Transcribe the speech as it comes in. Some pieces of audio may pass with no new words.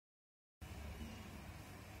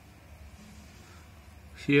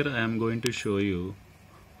Here I am going to show you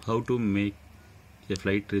how to make a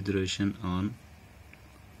flight reservation on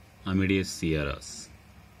Amadeus CRS.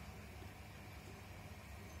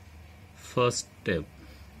 First step,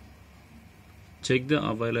 check the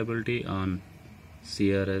availability on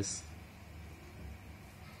CRS.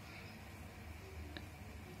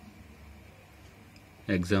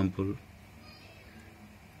 Example,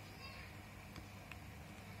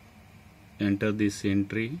 enter this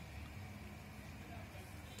entry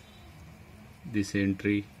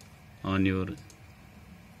on your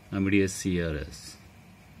Amadeus CRS.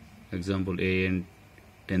 Example, AN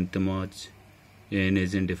 10th March. AN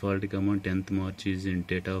is in default command. 10th March is in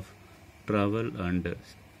date of travel and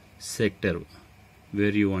sector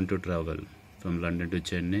where you want to travel from London to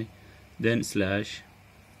Chennai. Then slash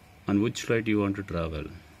on which flight you want to travel.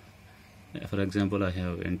 For example, I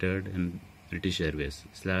have entered in British Airways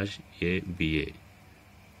slash ABA.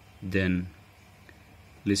 Then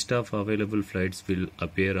list of available flights will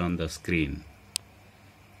appear on the screen.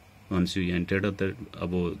 Once you entered the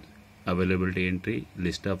above availability entry,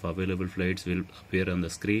 list of available flights will appear on the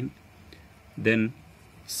screen. Then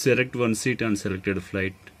select one seat on selected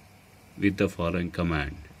flight with the following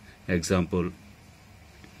command. Example,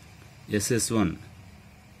 SS1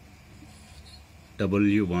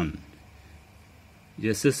 W1.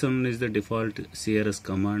 SS1 is the default CRS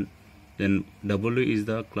command. Then W is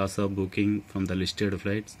the class of booking from the listed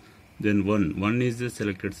flights. Then 1 is the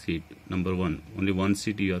selected seat, number 1. Only one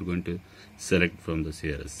seat you are going to select from the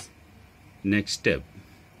CRS. Next step,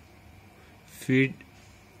 feed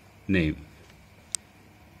name.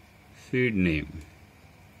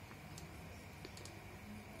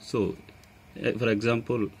 So, for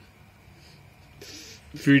example,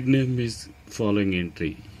 feed name is following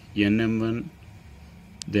entry, NM1,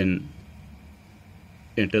 then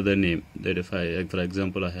enter the name. That if I, for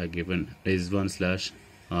example, I have given RESERVATION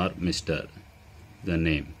or Mr. the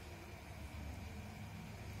name.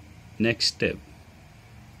 Next step,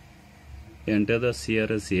 enter the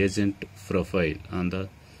CRS agent profile on the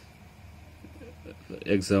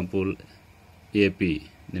example AP,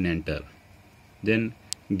 then enter. Then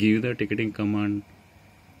give the ticketing command,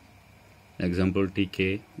 example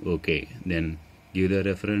TK, OK. Then give the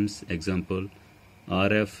reference, example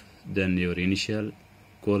RF, then your initial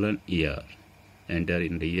 :ER. Enter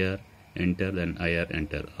in the ER, enter, then IR,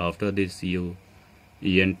 enter. After this you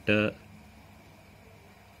enter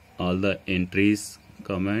all the entries,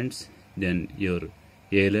 commands, then your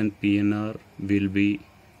ALN PNR will be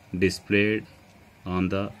displayed on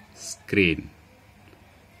the screen.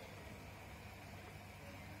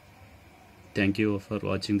 Thank you for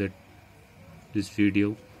watching this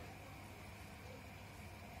video.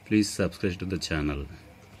 Please subscribe to the channel.